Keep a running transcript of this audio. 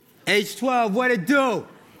H12, what it do?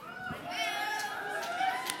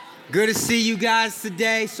 Good to see you guys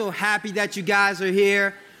today. So happy that you guys are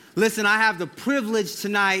here. Listen, I have the privilege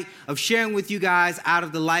tonight of sharing with you guys out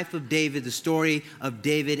of the life of David, the story of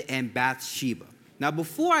David and Bathsheba. Now,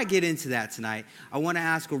 before I get into that tonight, I want to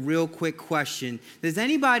ask a real quick question. Does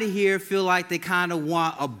anybody here feel like they kind of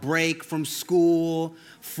want a break from school,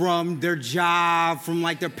 from their job, from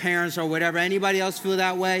like their parents or whatever? Anybody else feel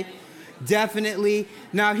that way? Definitely.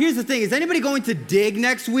 Now, here's the thing. Is anybody going to dig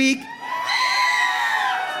next week?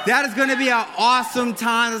 That is going to be an awesome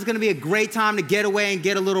time. It's going to be a great time to get away and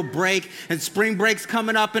get a little break. And spring break's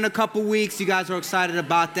coming up in a couple weeks. You guys are excited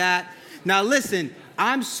about that. Now, listen.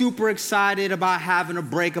 I'm super excited about having a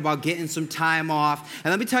break, about getting some time off.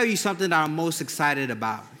 And let me tell you something that I'm most excited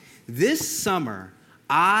about. This summer,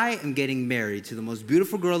 I am getting married to the most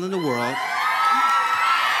beautiful girl in the world.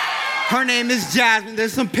 Her name is Jasmine.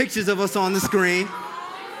 There's some pictures of us on the screen.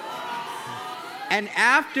 And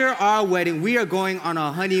after our wedding, we are going on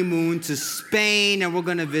a honeymoon to Spain, and we're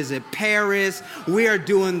going to visit Paris. We are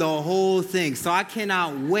doing the whole thing. So I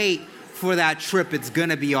cannot wait for that trip. It's going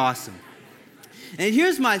to be awesome. And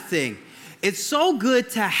here's my thing. It's so good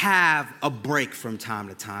to have a break from time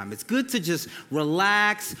to time. It's good to just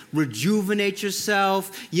relax, rejuvenate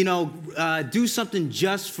yourself, do something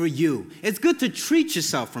just for you. It's good to treat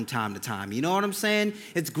yourself from time to time. You know what I'm saying?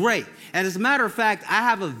 It's great. And as a matter of fact, I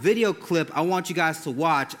have a video clip I want you guys to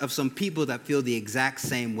watch of some people that feel the exact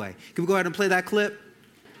same way. Can we go ahead and play that clip?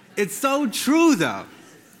 It's so true, though.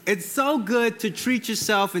 It's so good to treat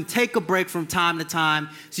yourself and take a break from time to time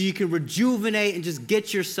so you can rejuvenate and just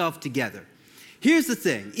get yourself together. Here's the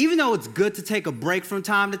thing. Even though it's good to take a break from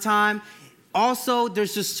time to time, also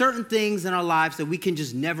there's just certain things in our lives that we can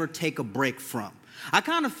just never take a break from. I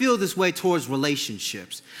kind of feel this way towards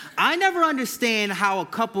relationships. I never understand how a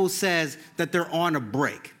couple says that they're on a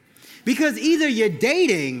break. Because either you're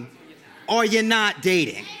dating or you're not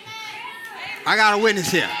dating. I got a witness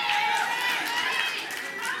here.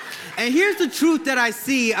 And here's the truth that I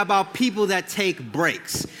see about people that take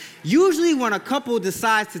breaks. Usually when a couple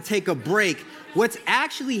decides to take a break, what's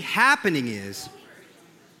actually happening is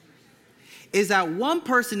that one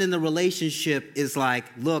person in the relationship is like,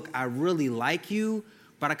 look, I really like you,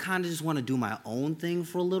 but I kind of just want to do my own thing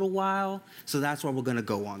for a little while, so that's why we're going to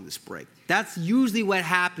go on this break. That's usually what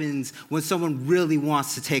happens when someone really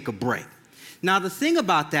wants to take a break. Now, the thing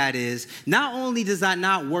about that is, not only does that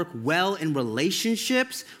not work well in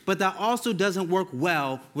relationships, but that also doesn't work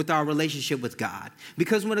well with our relationship with God.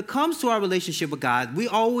 Because when it comes to our relationship with God, we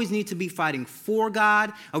always need to be fighting for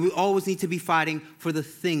God, and we always need to be fighting for the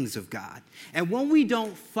things of God. And when we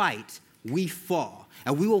don't fight, we fall.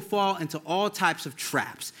 And we will fall into all types of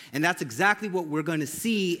traps. And that's exactly what we're going to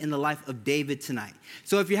see in the life of David tonight.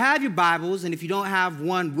 So if you have your Bibles, and if you don't have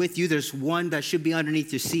one with you, there's one that should be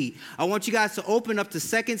underneath your seat. I want you guys to open up to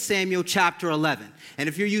 2 Samuel chapter 11. And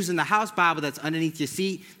if you're using the house Bible that's underneath your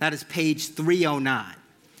seat, that is page 309.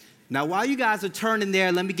 Now, while you guys are turning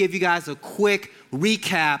there, let me give you guys a quick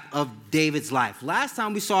recap of David's life. Last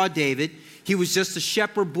time we saw David, he was just a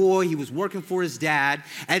shepherd boy. He was working for his dad.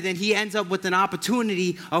 And then he ends up with an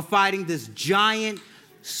opportunity of fighting this giant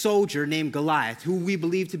soldier named Goliath, who we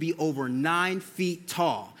believe to be over 9 feet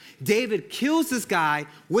tall. David kills this guy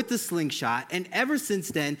with the slingshot. And ever since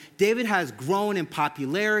then, David has grown in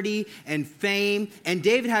popularity and fame. And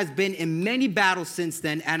David has been in many battles since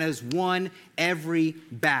then and has won every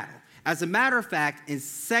battle. As a matter of fact, in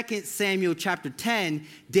 2 Samuel chapter 10,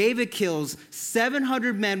 David kills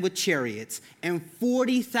 700 men with chariots and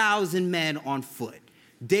 40,000 men on foot.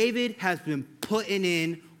 David has been putting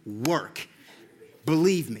in work.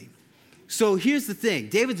 Believe me. So here's the thing.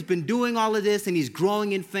 David's been doing all of this, and he's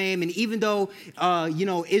growing in fame. And even though,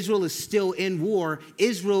 Israel is still in war,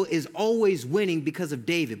 Israel is always winning because of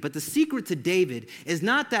David. But the secret to David is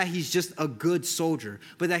not that he's just a good soldier,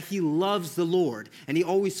 but that he loves the Lord. And he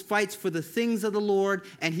always fights for the things of the Lord,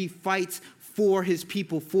 and he fights for his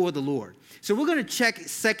people, for the Lord. So we're going to check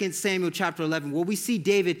 2 Samuel chapter 11, where we see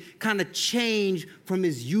David kind of change from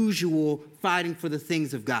his usual fighting for the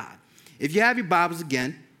things of God. If you have your Bibles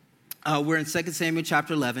again, we're in 2 Samuel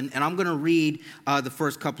chapter 11, and I'm going to read the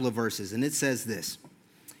first couple of verses, and it says this.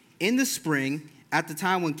 In the spring, at the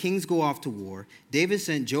time when kings go off to war, David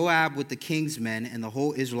sent Joab with the king's men and the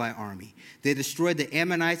whole Israelite army. They destroyed the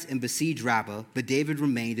Ammonites and besieged Rabbah, but David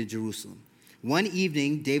remained in Jerusalem. One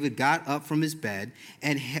evening, David got up from his bed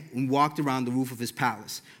and walked around the roof of his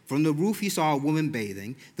palace. From the roof, he saw a woman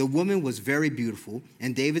bathing. The woman was very beautiful,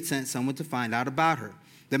 and David sent someone to find out about her.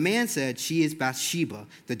 The man said, she is Bathsheba,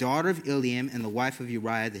 the daughter of Eliam and the wife of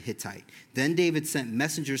Uriah the Hittite. Then David sent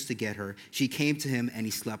messengers to get her. She came to him and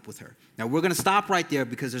he slept with her. Now we're going to stop right there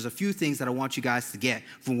because there's a few things that I want you guys to get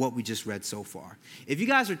from what we just read so far. If you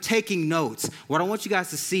guys are taking notes, what I want you guys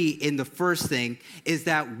to see in the first thing is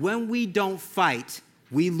that when we don't fight,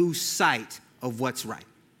 we lose sight of what's right.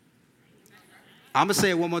 I'm going to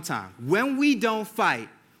say it one more time. When we don't fight,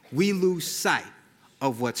 we lose sight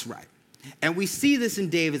of what's right. And we see this in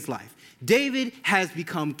David's life. David has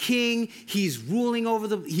become king. He's ruling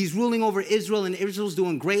over Israel, and Israel's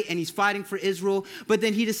doing great, and he's fighting for Israel. But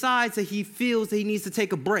then he decides that he feels that he needs to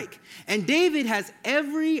take a break. And David has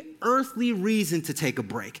every earthly reason to take a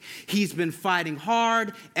break. He's been fighting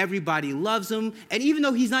hard. Everybody loves him. And even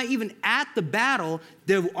though he's not even at the battle,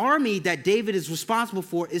 the army that David is responsible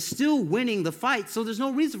for is still winning the fight. So there's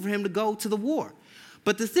no reason for him to go to the war.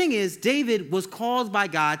 But the thing is, David was called by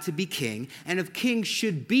God to be king, and if kings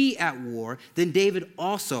should be at war, then David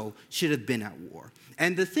also should have been at war.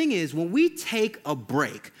 And the thing is, when we take a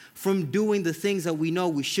break from doing the things that we know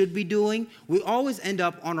we should be doing, we always end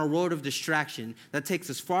up on a road of distraction that takes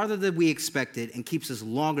us farther than we expected and keeps us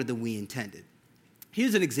longer than we intended.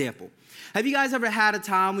 Here's an example. Have you guys ever had a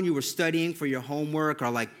time when you were studying for your homework or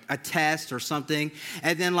like a test or something,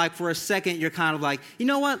 and then like for a second you're kind of like, you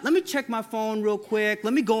know what, let me check my phone real quick,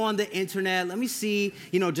 let me go on the internet, let me see,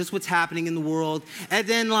 just what's happening in the world, and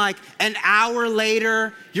then like an hour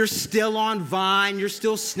later, you're still on Vine, you're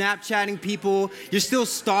still Snapchatting people, you're still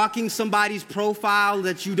stalking somebody's profile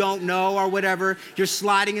that you don't know or whatever, you're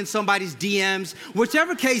sliding in somebody's DMs,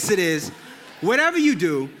 whichever case it is, whatever you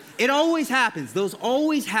do, it always happens. Those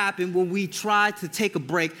always happen when we try to take a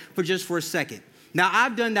break for a second. Now,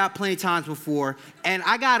 I've done that plenty of times before, and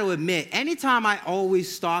I got to admit, anytime I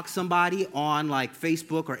always stalk somebody on like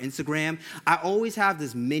Facebook or Instagram, I always have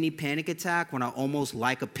this mini panic attack when I almost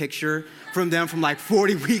like a picture from them from like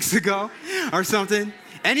 40 weeks ago or something.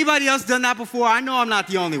 Anybody else done that before? I know I'm not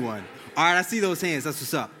the only one. All right, I see those hands. That's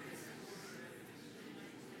what's up.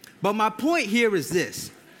 But my point here is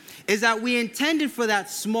this. Is that we intended for that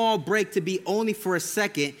small break to be only for a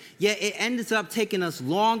second, yet it ends up taking us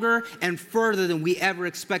longer and further than we ever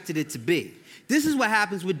expected it to be. This is what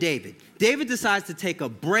happens with David. David decides to take a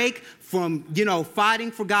break from,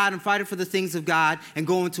 fighting for God and fighting for the things of God and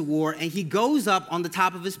going to war, and he goes up on the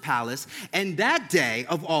top of his palace, and that day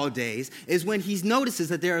of all days is when he notices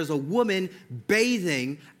that there is a woman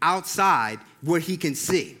bathing outside where he can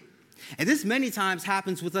see. And this many times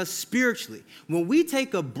happens with us spiritually. When we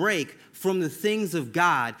take a break from the things of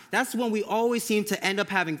God, that's when we always seem to end up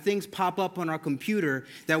having things pop up on our computer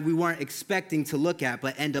that we weren't expecting to look at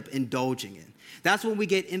but end up indulging in. That's when we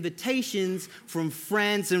get invitations from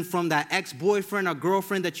friends and from that ex-boyfriend or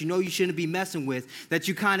girlfriend that you shouldn't be messing with, that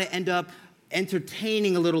you kind of end up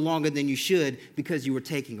entertaining a little longer than you should because you were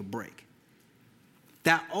taking a break.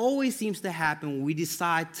 That always seems to happen when we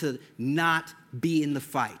decide to not be in the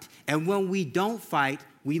fight. And when we don't fight,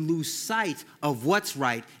 we lose sight of what's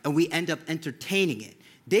right, and we end up entertaining it.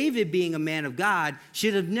 David, being a man of God,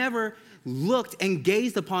 should have never looked and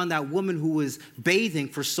gazed upon that woman who was bathing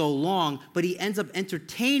for so long, but he ends up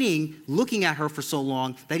looking at her for so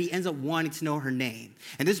long that he ends up wanting to know her name.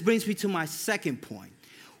 And this brings me to my second point.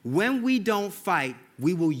 When we don't fight,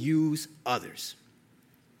 we will use others.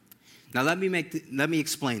 Now, let me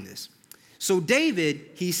explain this. So David,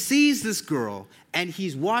 he sees this girl, and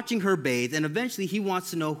he's watching her bathe, and eventually he wants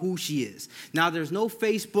to know who she is. Now, there's no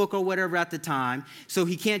Facebook or whatever at the time, so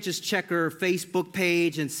he can't just check her Facebook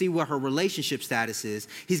page and see what her relationship status is.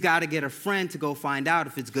 He's got to get a friend to go find out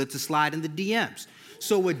if it's good to slide in the DMs.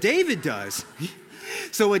 So what David does,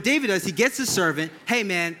 he gets his servant, hey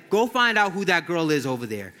man, go find out who that girl is over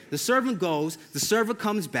there. The servant goes, the servant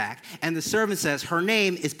comes back, and the servant says, her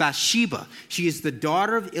name is Bathsheba. She is the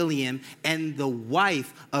daughter of Eliam and the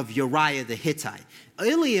wife of Uriah the Hittite.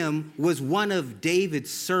 Eliam was one of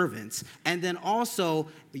David's servants, and then also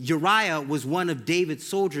Uriah was one of David's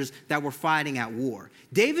soldiers that were fighting at war.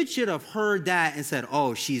 David should have heard that and said,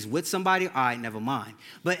 oh, she's with somebody? All right, never mind.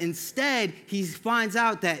 But instead, he finds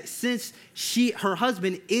out that since her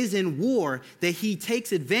husband is in war, that he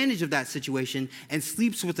takes advantage of that situation and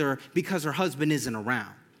sleeps with her because her husband isn't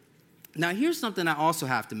around. Now, here's something I also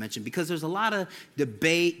have to mention, because there's a lot of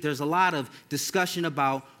debate, there's a lot of discussion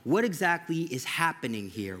about what exactly is happening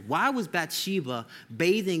here. Why was Bathsheba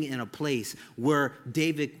bathing in a place where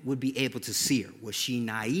David would be able to see her? Was she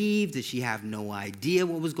naive? Did she have no idea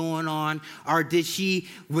what was going on? Or was she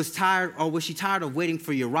tired of waiting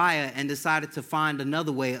for Uriah and decided to find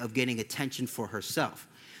another way of getting attention for herself?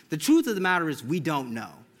 The truth of the matter is we don't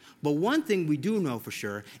know. But one thing we do know for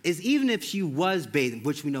sure is even if she was bathing,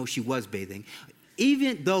 which we know she was bathing,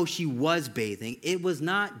 even though she was bathing, it was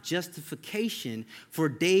not justification for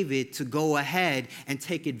David to go ahead and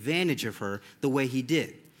take advantage of her the way he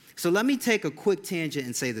did. So let me take a quick tangent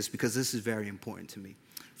and say this because this is very important to me.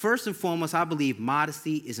 First and foremost, I believe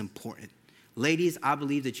modesty is important. Ladies, I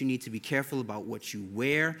believe that you need to be careful about what you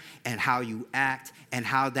wear and how you act and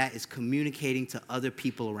how that is communicating to other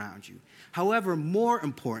people around you. However, more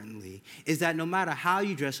importantly, is that no matter how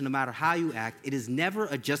you dress and no matter how you act, it is never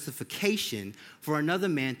a justification for another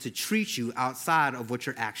man to treat you outside of what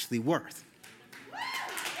you're actually worth.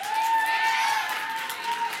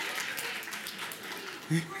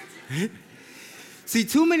 See,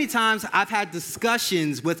 too many times I've had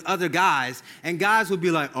discussions with other guys, and guys would be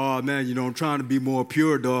like, oh, man, I'm trying to be more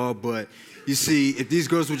pure, dog, but you see, if these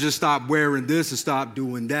girls would just stop wearing this and stop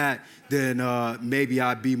doing that, then maybe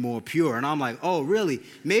I'd be more pure. And I'm like, oh, really?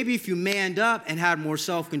 Maybe if you manned up and had more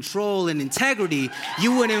self-control and integrity,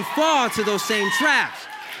 you wouldn't fall to those same traps.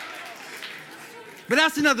 But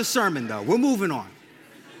that's another sermon, though. We're moving on.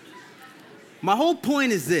 My whole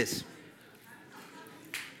point is this.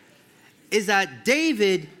 Is that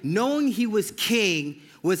David, knowing he was king,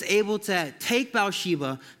 was able to take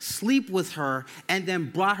Bathsheba, sleep with her, and then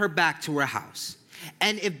brought her back to her house.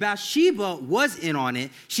 And if Bathsheba was in on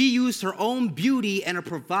it, she used her own beauty and a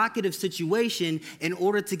provocative situation in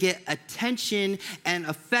order to get attention and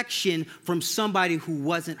affection from somebody who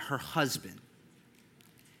wasn't her husband.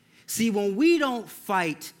 See, when we don't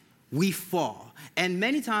fight, we fall. And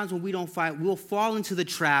many times when we don't fight, we'll fall into the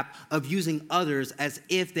trap of using others as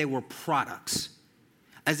if they were products,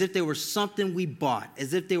 as if they were something we bought,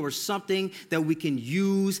 as if they were something that we can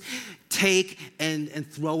use, take, and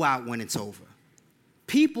throw out when it's over.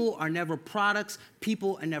 People are never products.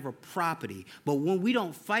 People are never property. But when we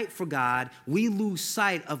don't fight for God, we lose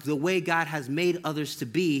sight of the way God has made others to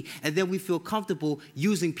be, and then we feel comfortable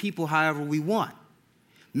using people however we want.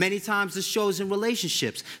 Many times this shows in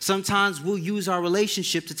relationships. Sometimes we'll use our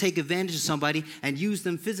relationship to take advantage of somebody and use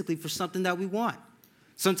them physically for something that we want.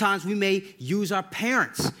 Sometimes we may use our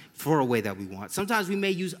parents for a way that we want. Sometimes we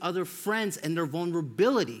may use other friends and their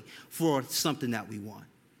vulnerability for something that we want.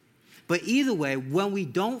 But either way, when we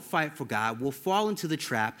don't fight for God, we'll fall into the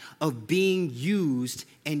trap of being used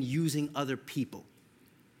and using other people.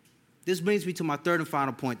 This brings me to my third and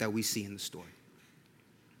final point that we see in the story.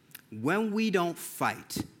 When we don't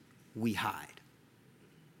fight, we hide.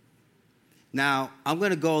 Now, I'm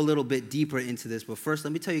going to go a little bit deeper into this, but first,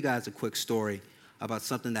 let me tell you guys a quick story about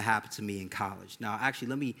something that happened to me in college. Now, actually,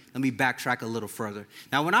 let me backtrack a little further.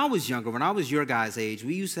 Now, when I was younger, when I was your guys' age,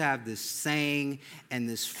 we used to have this saying and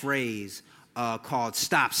this phrase called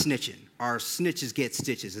stop snitching, or snitches get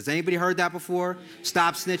stitches. Has anybody heard that before?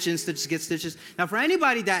 Stop snitching, stitches get stitches. Now, for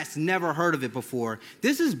anybody that's never heard of it before,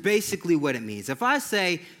 this is basically what it means. If I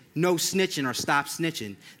say no snitching or stop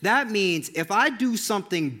snitching, that means if I do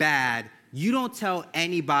something bad, you don't tell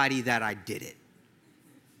anybody that I did it.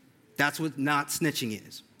 That's what not snitching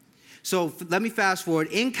is. So let me fast forward.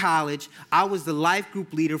 In college, I was the life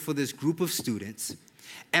group leader for this group of students.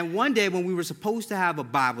 And one day when we were supposed to have a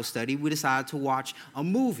Bible study, we decided to watch a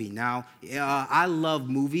movie. Now, I love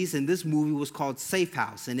movies, and this movie was called Safe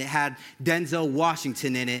House, and it had Denzel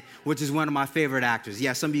Washington in it, which is one of my favorite actors.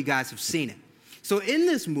 Yeah, some of you guys have seen it. So in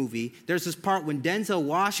this movie, there's this part when Denzel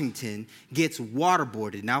Washington gets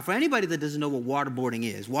waterboarded. Now, for anybody that doesn't know what waterboarding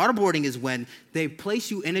is when they place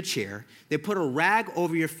you in a chair, they put a rag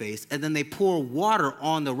over your face, and then they pour water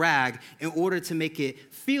on the rag in order to make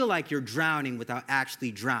it feel like you're drowning without actually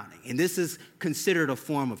drowning. And this is considered a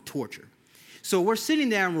form of torture. So we're sitting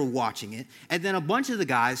there and we're watching it, and then a bunch of the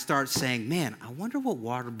guys start saying, man, I wonder what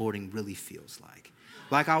waterboarding really feels like.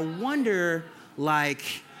 Like, I wonder,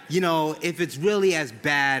 if it's really as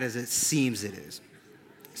bad as it seems it is.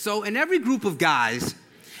 So in every group of guys,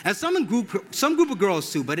 and some group of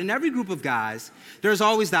girls too, but in every group of guys, there's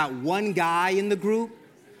always that one guy in the group.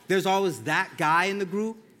 There's always that guy in the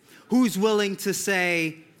group who's willing to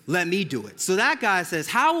say, let me do it. So that guy says,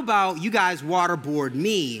 how about you guys waterboard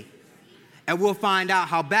me and we'll find out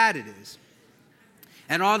how bad it is.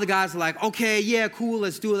 And all the guys are like, okay, yeah, cool,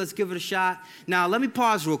 let's do it, let's give it a shot. Now, let me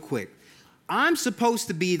pause real quick. I'm supposed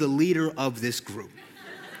to be the leader of this group.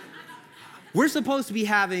 We're supposed to be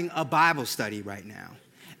having a Bible study right now.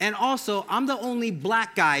 And also, I'm the only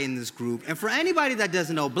black guy in this group. And for anybody that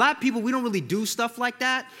doesn't know, black people, we don't really do stuff like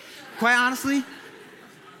that, quite honestly.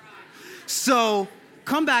 So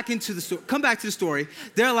come back to the story.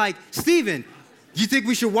 They're like, Steven, you think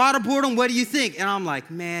we should waterboard them? What do you think? And I'm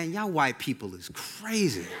like, man, y'all white people is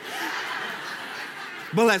crazy.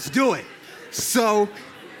 But let's do it. So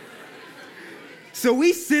So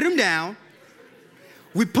we sit him down,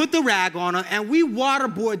 we put the rag on him, and we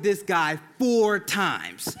waterboard this guy 4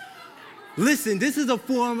 times. Listen, this is a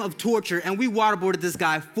form of torture, and we waterboarded this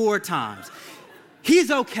guy 4 times.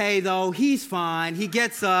 He's okay, though. He's fine. He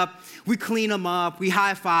gets up. We clean him up. We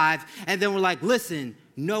high five. And then we're like, listen,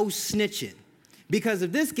 no snitching. Because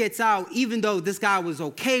if this gets out, even though this guy was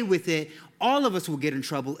okay with it, all of us will get in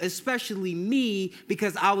trouble, especially me,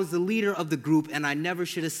 because I was the leader of the group, and I never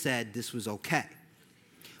should have said this was okay.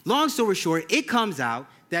 Long story short, it comes out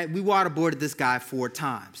that we waterboarded this guy 4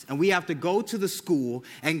 times, and we have to go to the school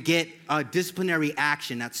and get disciplinary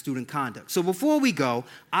action at student conduct. So before we go,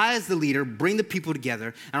 I, as the leader, bring the people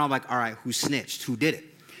together, and I'm like, all right, who snitched? Who did it?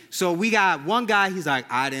 So we got one guy, he's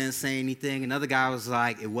like, I didn't say anything. Another guy was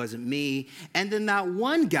like, it wasn't me. And then that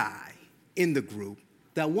one guy in the group,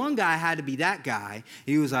 that one guy had to be that guy.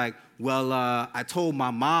 He was like, well, I told my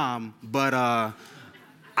mom, but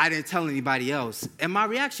I didn't tell anybody else. And my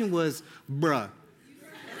reaction was, bruh,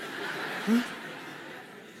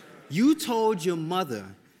 you told your mother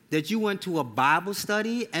that you went to a Bible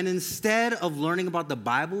study, and instead of learning about the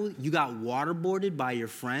Bible, you got waterboarded by your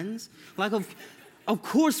friends? Like, of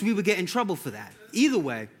course we would get in trouble for that. Either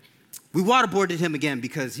way, we waterboarded him again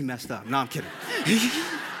because he messed up. No, I'm kidding.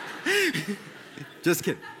 Just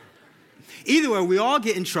kidding. Either way, we all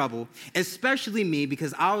get in trouble, especially me,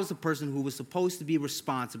 because I was the person who was supposed to be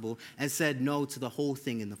responsible and said no to the whole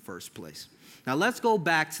thing in the first place. Now, let's go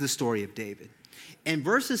back to the story of David. In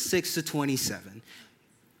verses 6 to 27,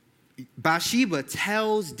 Bathsheba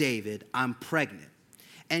tells David, I'm pregnant.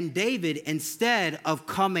 And David, instead of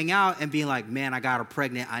coming out and being like, man, I got her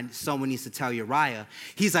pregnant, someone needs to tell Uriah,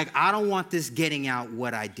 he's like, I don't want this getting out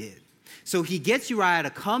what I did. So he gets Uriah to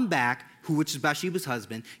come back, which is Bathsheba's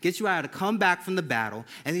husband, gets Uriah to come back from the battle,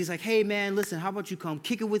 and he's like, hey, man, listen, how about you come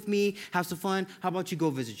kick it with me, have some fun, how about you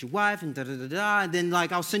go visit your wife, and da-da-da-da, and then,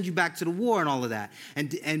 like, I'll send you back to the war and all of that.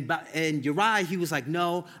 And Uriah, he was like,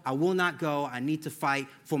 no, I will not go. I need to fight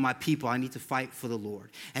for my people. I need to fight for the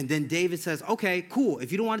Lord. And then David says, okay, cool.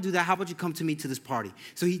 If you don't want to do that, how about you come to me to this party?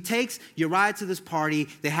 So he takes Uriah to this party.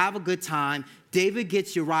 They have a good time. David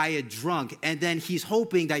gets Uriah drunk, and then he's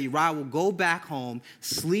hoping that Uriah will go back home,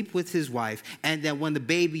 sleep with his wife, and then when the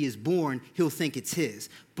baby is born, he'll think it's his.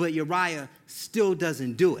 But Uriah still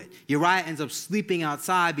doesn't do it. Uriah ends up sleeping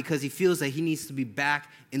outside because he feels that he needs to be back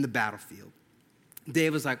in the battlefield.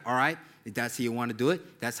 David's like, all right, if that's how you want to do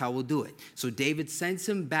it, that's how we'll do it. So David sends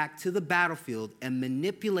him back to the battlefield and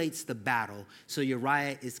manipulates the battle so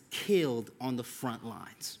Uriah is killed on the front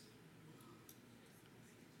lines.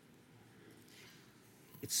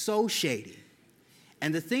 It's so shady.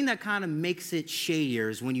 And the thing that kind of makes it shadier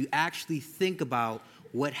is when you actually think about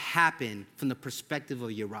what happened from the perspective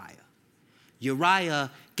of Uriah.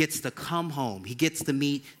 Uriah gets to come home. He gets to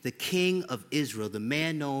meet the king of Israel, the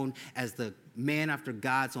man known as the man after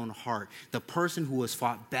God's own heart, the person who has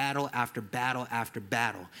fought battle after battle after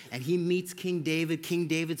battle. And he meets King David. King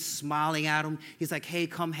David's smiling at him. He's like, hey,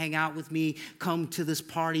 come hang out with me. Come to this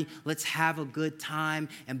party. Let's have a good time.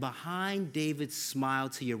 And behind David's smile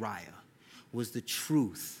to Uriah was the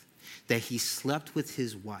truth that he slept with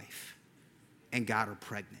his wife and got her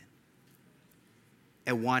pregnant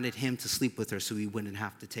and wanted him to sleep with her so he wouldn't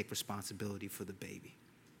have to take responsibility for the baby.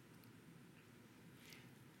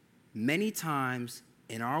 Many times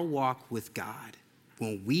in our walk with God,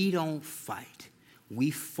 when we don't fight,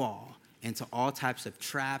 we fall into all types of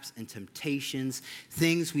traps and temptations,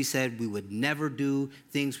 things we said we would never do,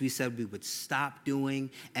 things we said we would stop doing.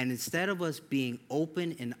 And instead of us being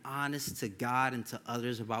open and honest to God and to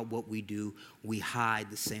others about what we do, we hide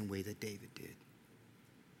the same way that David did.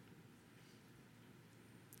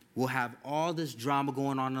 We'll have all this drama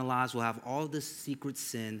going on in our lives. We'll have all this secret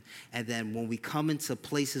sin. And then when we come into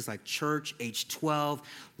places like church, H12,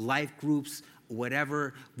 life groups,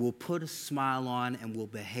 whatever, we'll put a smile on and we'll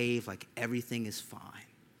behave like everything is fine.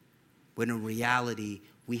 When in reality,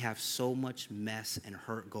 we have so much mess and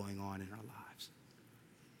hurt going on in our lives.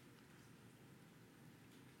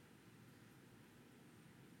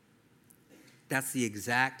 That's the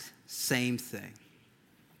exact same thing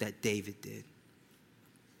that David did.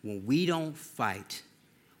 When we don't fight,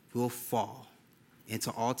 we'll fall into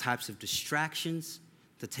all types of distractions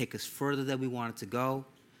to take us further than we wanted to go,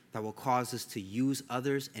 that will cause us to use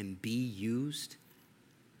others and be used.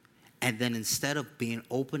 And then instead of being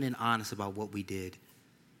open and honest about what we did,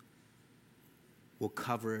 we'll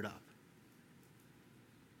cover it up.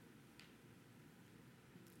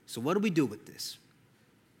 So what do we do with this?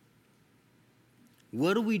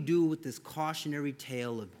 What do we do with this cautionary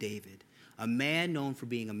tale of David? A man known for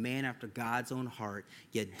being a man after God's own heart,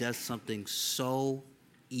 yet does something so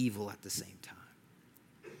evil at the same time.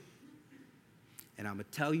 And I'm going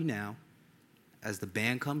to tell you now, as the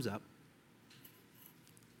band comes up,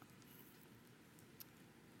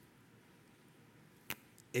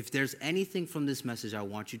 if there's anything from this message I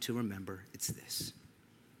want you to remember, it's this.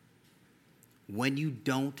 When you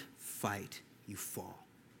don't fight, you fall.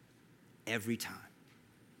 Every time.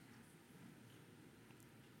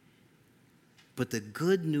 But the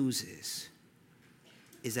good news is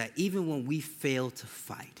that even when we fail to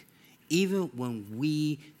fight, even when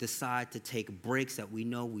we decide to take breaks that we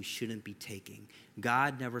know we shouldn't be taking,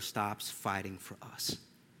 God never stops fighting for us.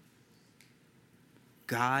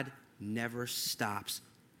 God never stops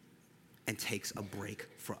and takes a break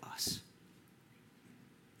for us.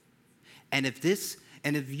 And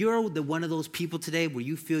if you're one of those people today where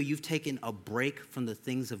you feel you've taken a break from the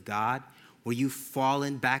things of God, where you've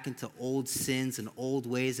fallen back into old sins and old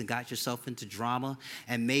ways and got yourself into drama,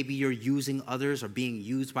 and maybe you're using others or being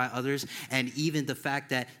used by others, and even the fact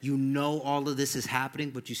that you know all of this is happening,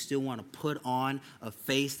 but you still want to put on a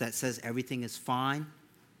face that says everything is fine,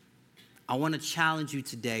 I want to challenge you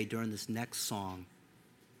today during this next song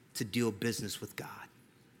to deal business with God.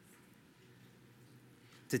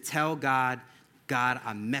 To tell God, God,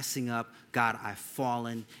 I'm messing up. God, I've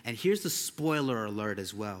fallen. And here's the spoiler alert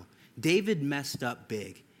as well. David messed up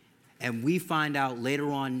big. And we find out later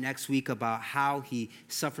on next week about how he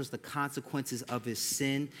suffers the consequences of his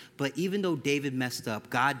sin. But even though David messed up,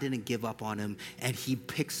 God didn't give up on him, and he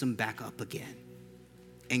picks him back up again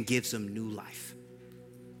and gives him new life.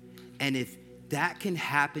 And if that can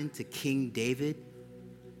happen to King David,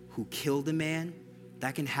 who killed a man,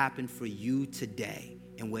 that can happen for you today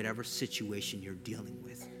in whatever situation you're dealing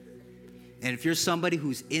with. And if you're somebody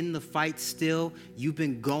who's in the fight still, you've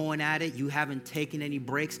been going at it, you haven't taken any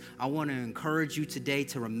breaks, I want to encourage you today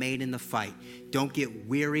to remain in the fight. Don't get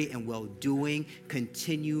weary in well-doing.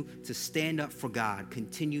 Continue to stand up for God.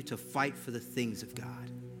 Continue to fight for the things of God.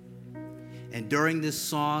 And during this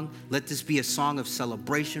song, let this be a song of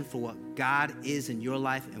celebration for what God is in your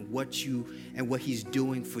life and what he's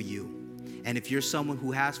doing for you. And if you're someone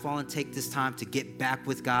who has fallen, take this time to get back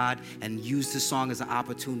with God and use this song as an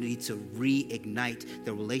opportunity to reignite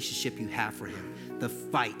the relationship you have for him, the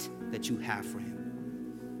fight that you have for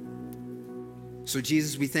him. So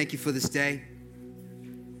Jesus, we thank you for this day.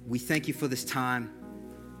 We thank you for this time.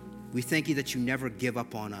 We thank you that you never give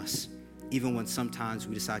up on us, even when sometimes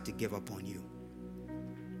we decide to give up on you.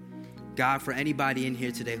 God, for anybody in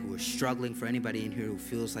here today who is struggling, for anybody in here who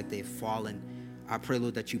feels like they've fallen, I pray,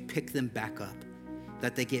 Lord, that you pick them back up,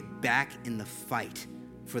 that they get back in the fight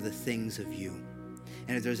for the things of you.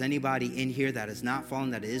 And if there's anybody in here that has not fallen,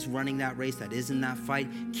 that is running that race, that is in that fight,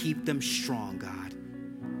 keep them strong, God.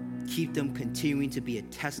 Keep them continuing to be a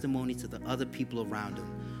testimony to the other people around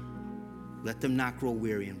them. Let them not grow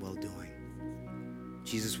weary in well-doing.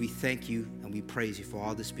 Jesus, we thank you and we praise you for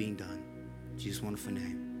all this being done. In Jesus' wonderful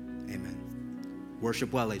name, amen.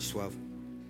 Worship well, H12.